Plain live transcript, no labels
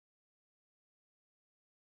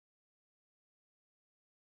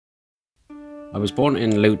I was born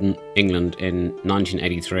in Luton, England in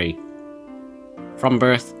 1983. From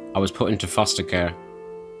birth, I was put into foster care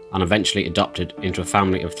and eventually adopted into a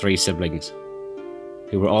family of 3 siblings,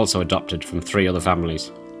 who were also adopted from 3 other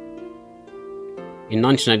families. In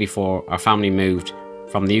 1984, our family moved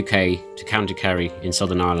from the UK to County Kerry in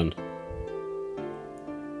Southern Ireland.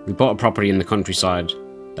 We bought a property in the countryside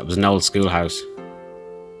that was an old schoolhouse.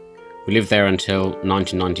 We lived there until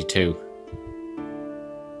 1992.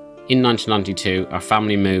 In 1992, our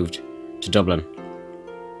family moved to Dublin,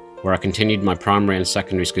 where I continued my primary and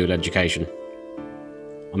secondary school education.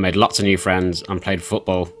 I made lots of new friends and played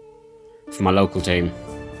football for my local team.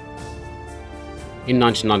 In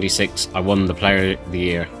 1996, I won the Player of the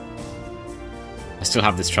Year. I still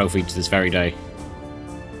have this trophy to this very day.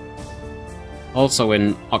 Also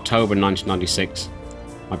in October 1996,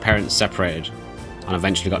 my parents separated and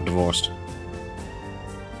eventually got divorced.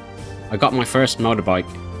 I got my first motorbike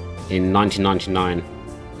in 1999,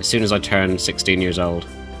 as soon as I turned 16 years old,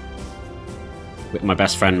 with my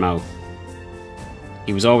best friend Mo.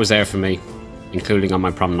 He was always there for me, including on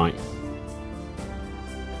my prom night.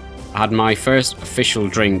 I had my first official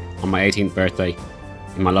drink on my 18th birthday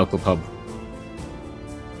in my local pub.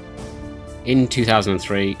 In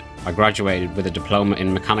 2003, I graduated with a diploma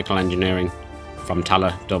in mechanical engineering from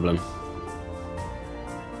Tala, Dublin.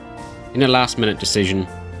 In a last-minute decision,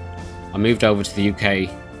 I moved over to the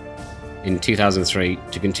UK in 2003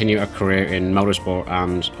 to continue a career in motorsport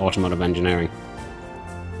and automotive engineering.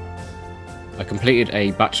 I completed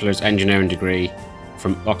a bachelor's engineering degree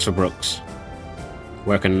from Oxford Brookes,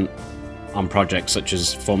 working on projects such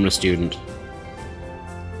as Formula Student.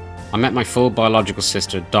 I met my full biological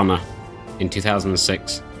sister Donna in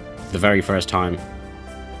 2006 for the very first time.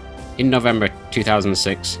 In November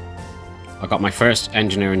 2006, I got my first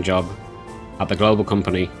engineering job at the global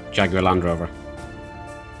company Jaguar Land Rover,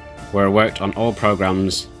 where I worked on all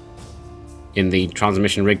programs in the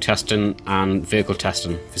transmission rig testing and vehicle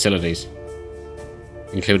testing facilities,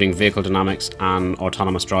 including vehicle dynamics and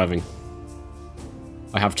autonomous driving.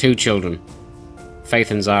 I have 2 children,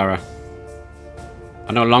 Faith and Zara.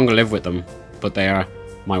 I no longer live with them, but they are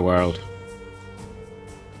my world.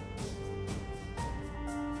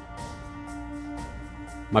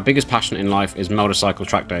 My biggest passion in life is motorcycle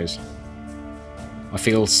track days. I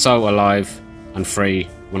feel so alive and free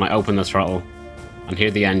when I open the throttle and hear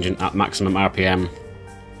the engine at maximum RPM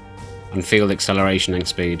and feel the acceleration and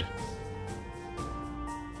speed.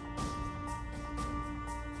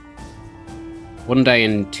 One day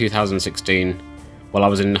in 2016, while I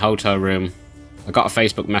was in the hotel room, I got a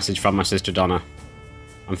Facebook message from my sister Donna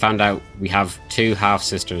and found out we have 2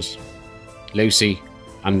 half-sisters, Lucy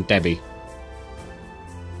and Debbie.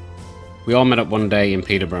 We all met up one day in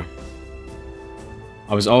Peterborough.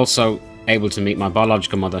 I was also able to meet my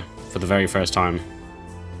biological mother for the very first time.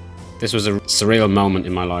 This was a surreal moment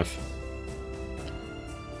in my life.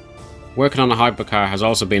 Working on a hypercar has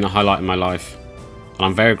also been a highlight in my life, and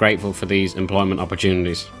I'm very grateful for these employment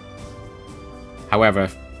opportunities. However,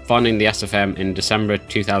 finding the SFM in December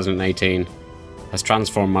 2018 has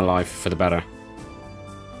transformed my life for the better,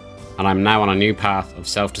 and I'm now on a new path of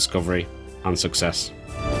self-discovery and success.